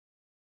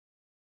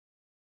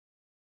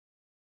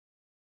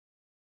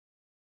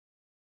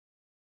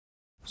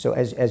So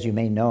as you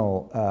may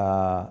know,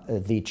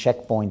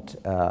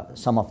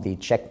 some of the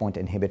checkpoint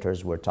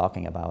inhibitors we're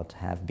talking about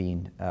have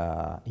been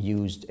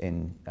used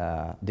in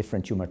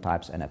different tumor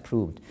types and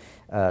approved,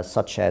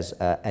 such as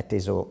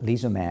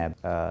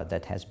atezolizumab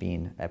that has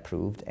been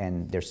approved,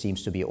 and there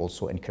seems to be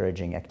also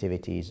encouraging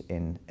activities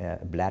in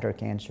bladder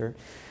cancer.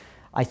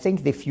 I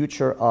think the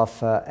future of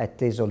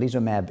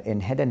atezolizumab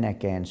in head and neck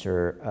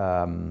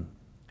cancer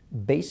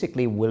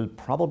basically will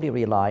probably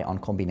rely on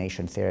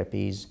combination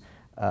therapies,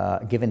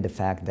 given the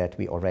fact that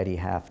we already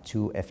have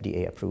 2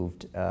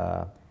 FDA-approved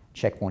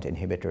checkpoint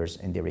inhibitors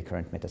in the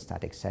recurrent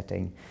metastatic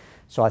setting.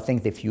 So I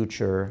think the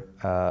future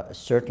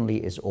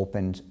certainly is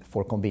opened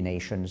for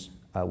combinations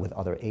with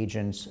other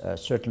agents,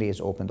 certainly is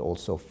opened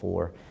also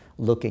for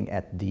looking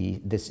at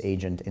this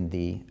agent in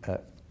the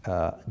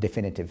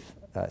definitive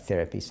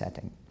therapy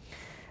setting.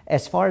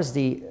 As far as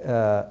the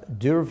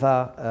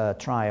durva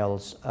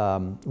trials,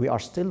 we are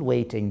still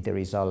waiting the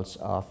results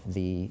of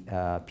the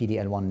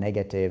PD-L1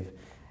 negative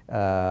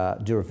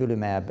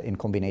durvalumab in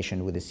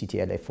combination with the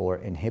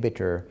CTLA-4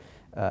 inhibitor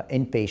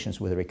in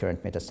patients with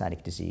recurrent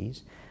metastatic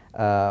disease.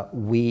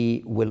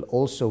 We will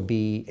also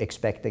be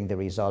expecting the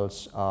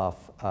results of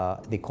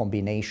the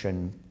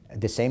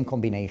same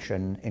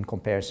combination in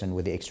comparison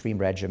with the extreme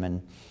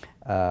regimen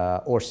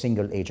or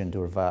single agent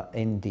durva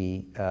in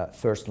the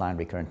first-line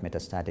recurrent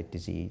metastatic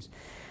disease.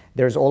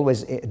 There's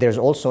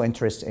also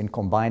interest in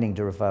combining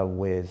durva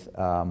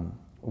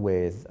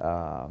with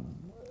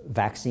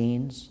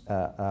vaccines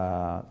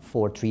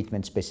for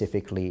treatment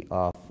specifically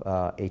of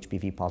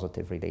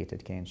HPV-positive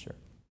related cancer.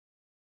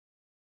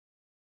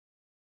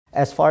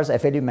 As far as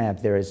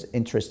avelumab, there is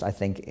interest, I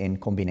think, in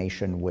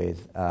combination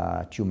with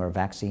tumor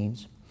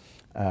vaccines,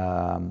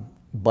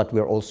 but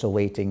we're also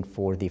waiting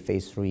for the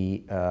phase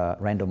 3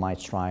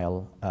 randomized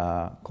trial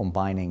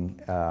combining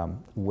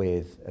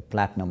with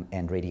platinum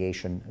and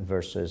radiation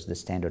versus the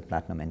standard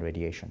platinum and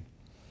radiation.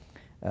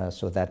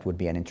 So that would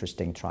be an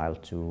interesting trial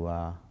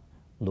to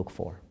look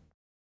for.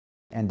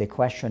 And the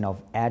question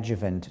of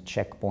adjuvant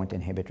checkpoint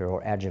inhibitor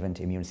or adjuvant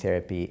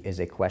immunotherapy is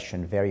a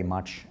question very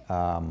much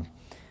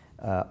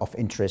of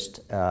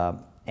interest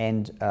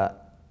and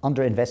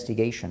under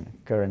investigation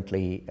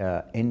currently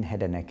in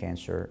head and neck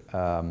cancer.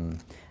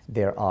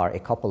 There are a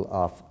couple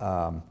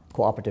of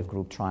cooperative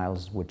group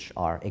trials which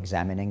are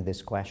examining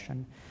this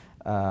question.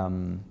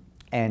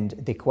 And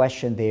the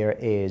question there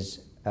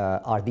is,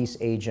 are these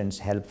agents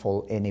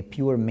helpful in a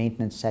pure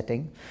maintenance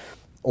setting,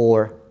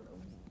 or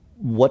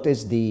what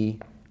is the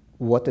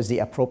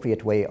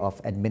appropriate way of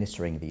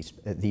administering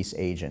these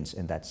agents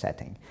in that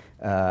setting?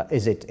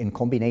 Is it in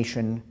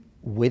combination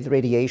with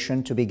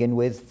radiation to begin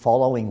with,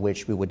 following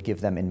which we would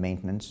give them in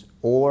maintenance,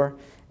 or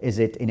is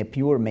it in a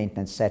pure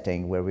maintenance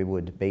setting where we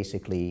would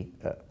basically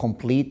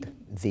complete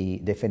the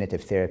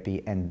definitive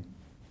therapy and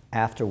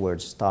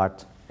afterwards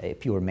start a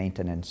pure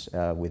maintenance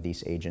with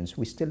these agents?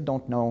 We still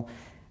don't know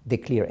the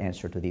clear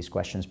answer to these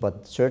questions,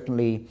 but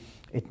certainly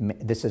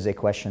this is a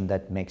question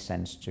that makes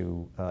sense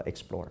to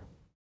explore.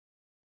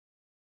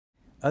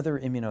 Other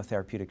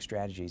immunotherapeutic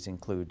strategies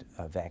include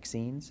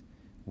vaccines.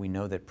 We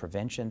know that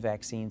prevention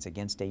vaccines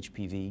against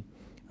HPV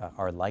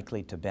are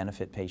likely to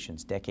benefit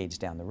patients decades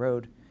down the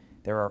road.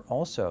 There are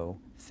also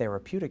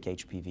therapeutic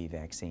HPV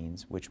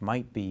vaccines which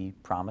might be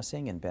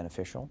promising and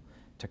beneficial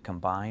to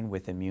combine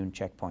with immune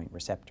checkpoint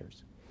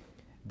receptors.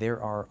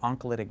 There are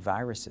oncolytic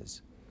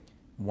viruses,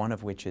 one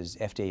of which is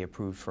FDA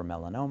approved for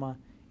melanoma,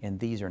 and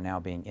these are now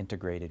being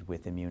integrated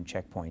with immune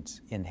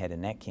checkpoints in head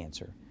and neck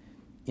cancer.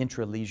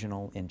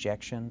 Intralesional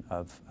injection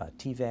of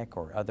TVEC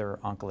or other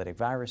oncolytic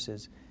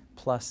viruses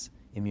plus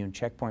immune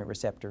checkpoint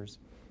receptors,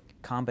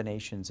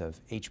 combinations of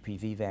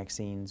HPV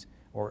vaccines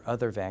or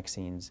other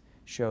vaccines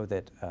show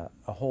that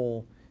a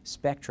whole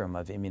spectrum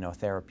of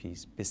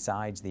immunotherapies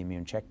besides the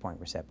immune checkpoint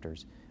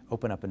receptors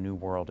open up a new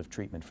world of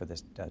treatment for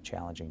this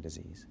challenging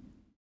disease.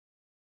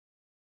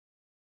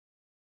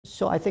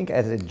 So I think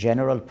as a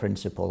general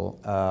principle,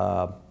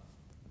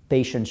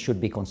 patients should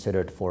be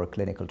considered for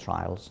clinical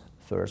trials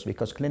first,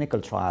 because clinical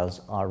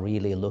trials are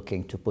really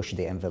looking to push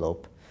the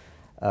envelope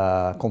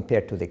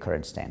compared to the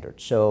current standard.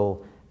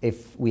 So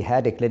if we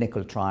had a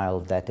clinical trial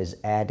that is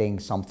adding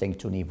something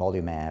to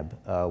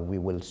nivolumab, we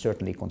will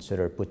certainly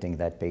consider putting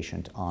that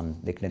patient on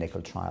the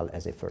clinical trial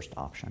as a first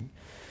option.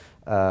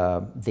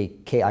 The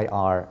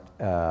KIR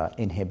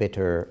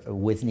inhibitor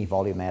with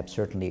nivolumab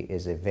certainly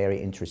is a very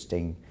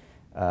interesting,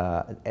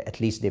 at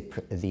least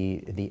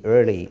the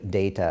early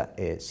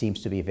data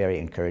seems to be very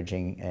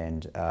encouraging,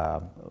 and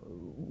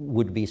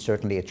would be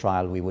certainly a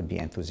trial we would be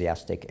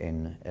enthusiastic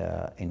in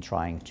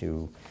trying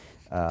to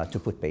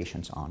put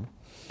patients on.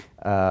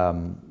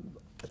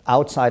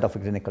 Outside of a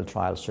clinical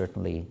trial,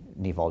 certainly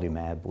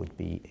nivolumab would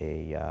be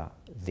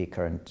the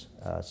current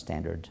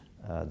standard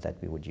that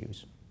we would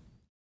use.